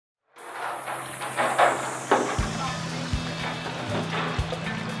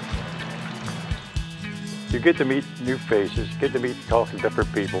you get to meet new faces, get to talk to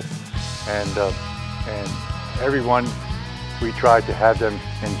different people, and everyone, we try to have them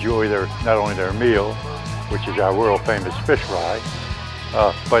enjoy not only their meal, which is our world famous fish fry,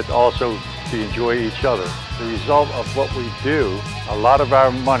 but also to enjoy each other. The result of what we do, a lot of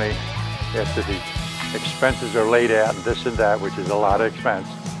our money, after the expenses are laid out and this and that, which is a lot of expense,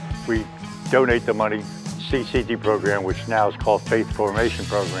 we donate the money CCD program, which now is called Faith Formation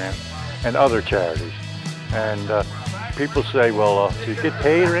Program, and other charities. And people say, well, do you get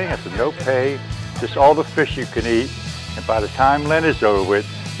paid or anything? I said, no pay, just all the fish you can eat. And by the time Lent is over with,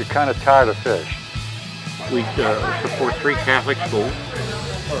 you're kind of tired of fish. We support 3 Catholic schools.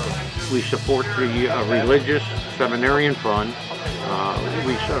 We support the religious seminarian fund.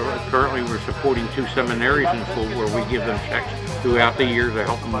 Currently we're supporting 2 seminaries in full where we give them checks throughout the year to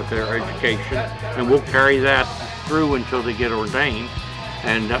help them with their education. And we'll carry that through until they get ordained.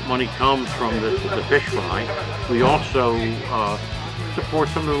 And that money comes from the fish fry. We also support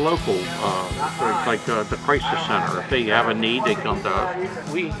some of the local, like the Crisis Center. If they have a need, they come to us.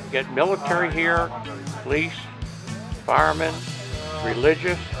 We get military here, police, firemen,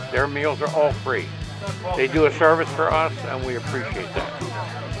 religious. Their meals are all free. They do a service for us, and we appreciate that.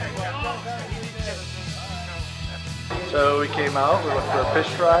 So we came out, we went for a fish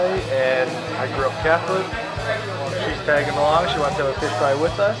fry, and I grew up Catholic. She's tagging along, she wants to have a fish fry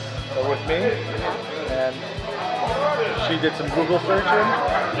with us, or with me. And she did some Google searching.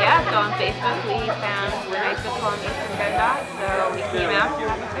 Yeah, so on Facebook we found the nice Colonies in Dundalk, so we came out to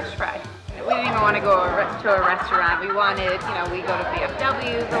have a fish fry. We didn't even want to go to a restaurant. We wanted, we go to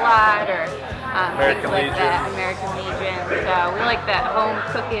VFWs a lot, or things like that, American Legion. So we like that home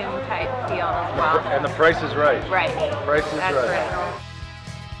cooking type feel as well. And the price is right. Right. The price is That's right.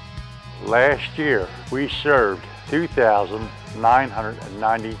 Last year, we served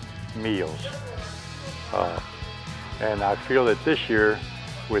 2,990 meals. And I feel that this year,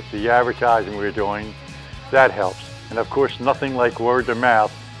 with the advertising we're doing, that helps. And of course, nothing like word of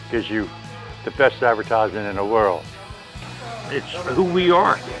mouth gives you the best advertisement in the world. It's who we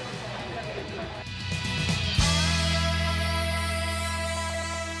are.